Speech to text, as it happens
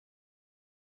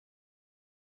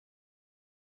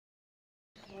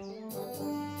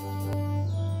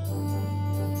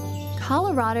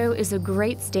Colorado is a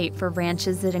great state for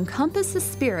ranches that encompass the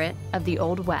spirit of the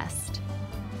Old West.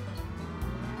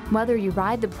 Whether you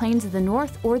ride the plains of the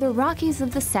North or the Rockies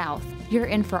of the South, you're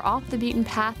in for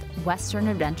off-the-beaten-path Western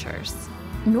adventures.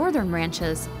 Northern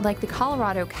ranches, like the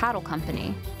Colorado Cattle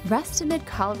Company, rest amid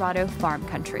Colorado farm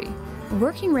country.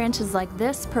 Working ranches like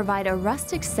this provide a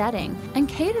rustic setting and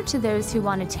cater to those who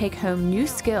want to take home new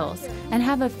skills and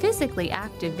have a physically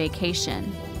active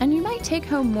vacation. And you might take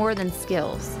home more than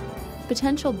skills.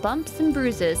 Potential bumps and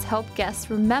bruises help guests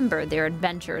remember their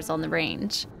adventures on the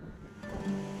range.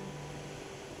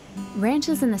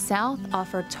 Ranches in the South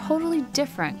offer totally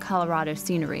different Colorado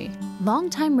scenery.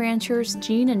 Longtime ranchers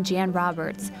Gene and Jan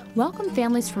Roberts welcome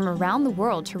families from around the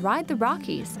world to ride the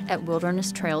Rockies at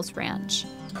Wilderness Trails Ranch.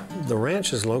 The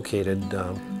ranch is located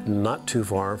not too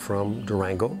far from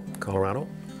Durango, Colorado,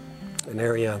 an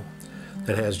area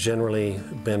that has generally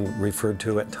been referred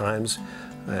to at times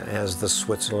as the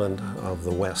Switzerland of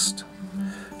the West.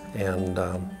 And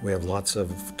we have lots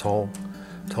of tall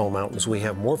mountains. We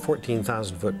have more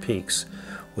 14,000-foot peaks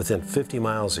within 50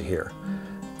 miles of here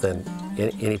than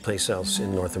any place else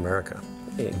in North America,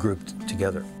 grouped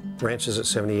together. Ranch is at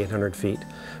 7,800 feet,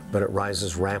 but it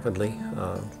rises rapidly.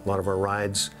 A lot of our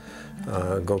rides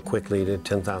go quickly to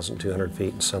 10,200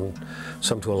 feet, and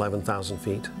some to 11,000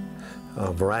 feet.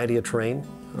 A variety of terrain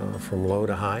from low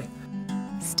to high.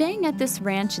 Staying at this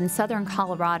ranch in southern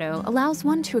Colorado allows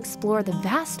one to explore the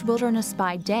vast wilderness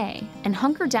by day and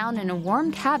hunker down in a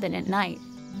warm cabin at night.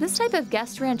 This type of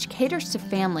guest ranch caters to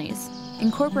families,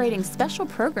 incorporating special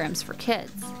programs for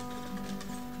kids.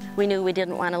 We knew we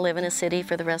didn't want to live in a city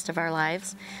for the rest of our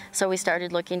lives, so we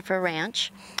started looking for a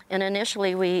ranch. And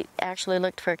initially we actually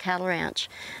looked for a cattle ranch,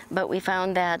 but we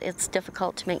found that it's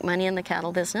difficult to make money in the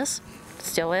cattle business,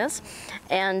 still is,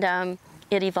 and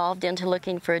it evolved into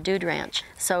looking for a dude ranch.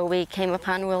 So we came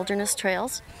upon Wilderness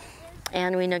Trails,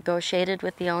 and we negotiated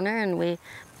with the owner, and we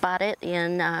bought it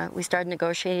we started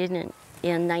negotiating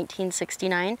in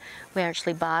 1969. We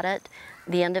actually bought it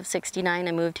the end of '69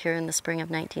 and moved here in the spring of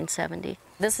 1970.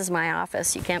 This is my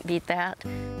office, you can't beat that.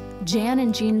 Jan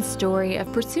and Gene's story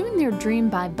of pursuing their dream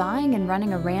by buying and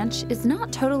running a ranch is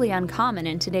not totally uncommon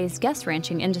in today's guest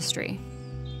ranching industry.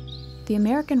 The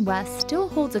American West still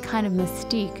holds a kind of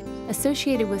mystique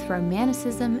associated with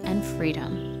romanticism and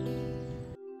freedom.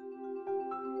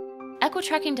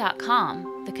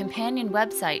 Equitrekking.com, the companion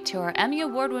website to our Emmy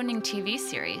Award-winning TV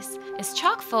series, is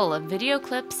chock full of video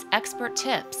clips, expert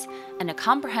tips, and a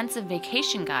comprehensive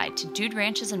vacation guide to dude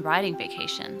ranches and riding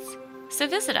vacations. So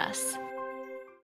visit us.